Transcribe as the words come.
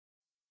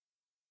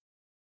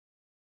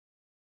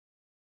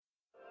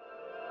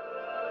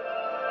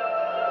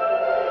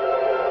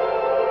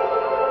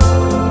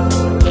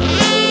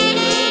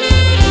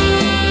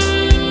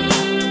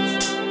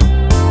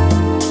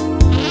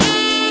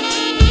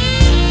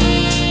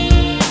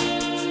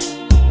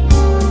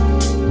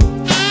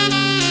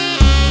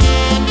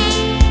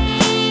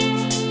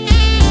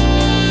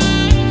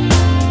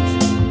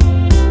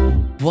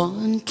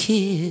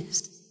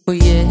kiss for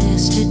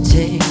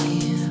yesterday,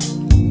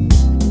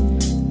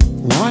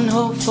 one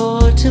hope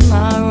for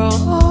tomorrow,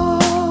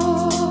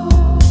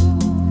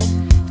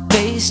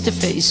 face to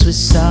face with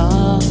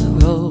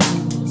sorrow,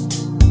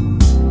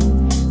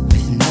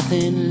 with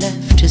nothing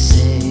left to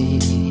say.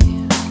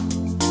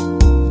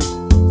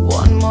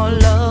 One more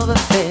love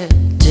affair,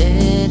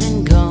 dead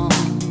and gone,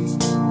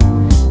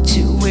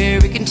 to where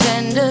we can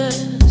tender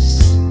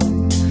us,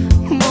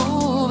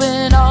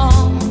 moving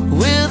on.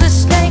 Will the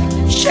snake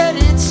shed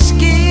its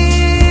skin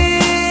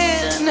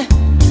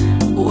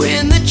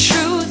when the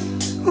truth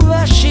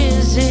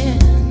rushes in?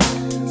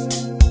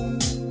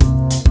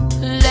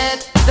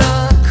 Let the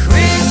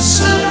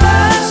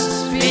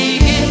chrysalis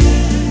begin.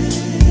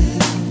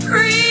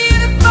 Free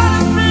the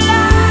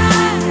butterfly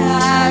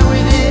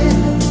within.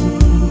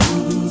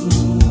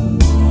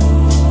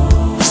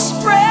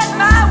 Spread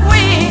my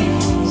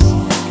wings,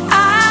 I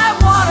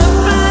wanna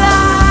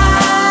fly.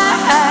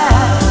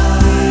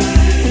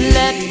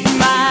 Let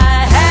my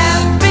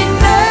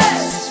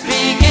happiness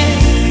begin.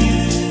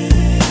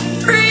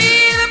 Free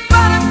the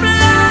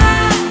butterfly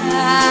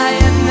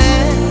and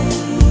then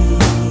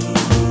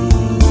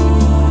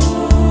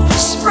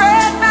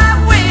spread my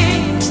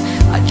wings.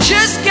 I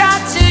just got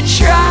to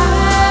try.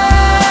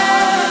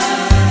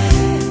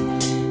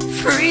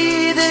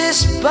 Free this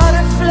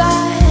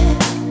butterfly,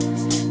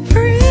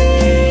 free.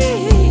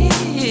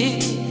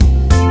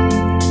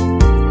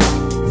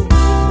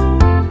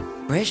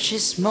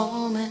 Precious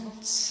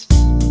moments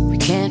we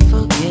can't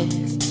forget,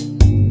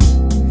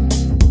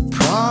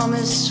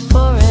 promise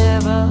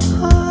forever.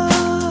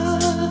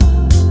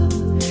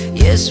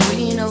 Yes,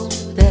 we know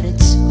that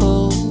it's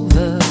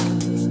over.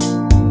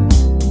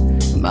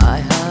 My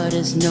heart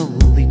has no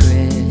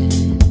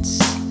regrets,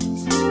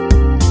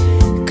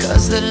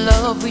 'cause the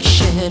love we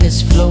shared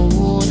has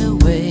flown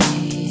away.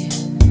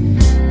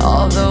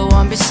 Although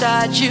I'm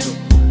beside you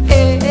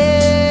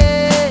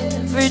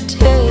every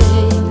day,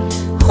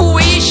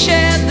 we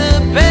shared the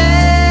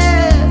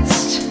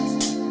best.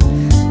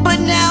 But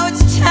now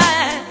it's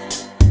time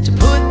to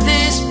put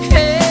this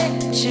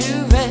pain to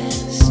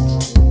rest.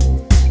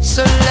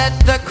 So let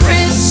the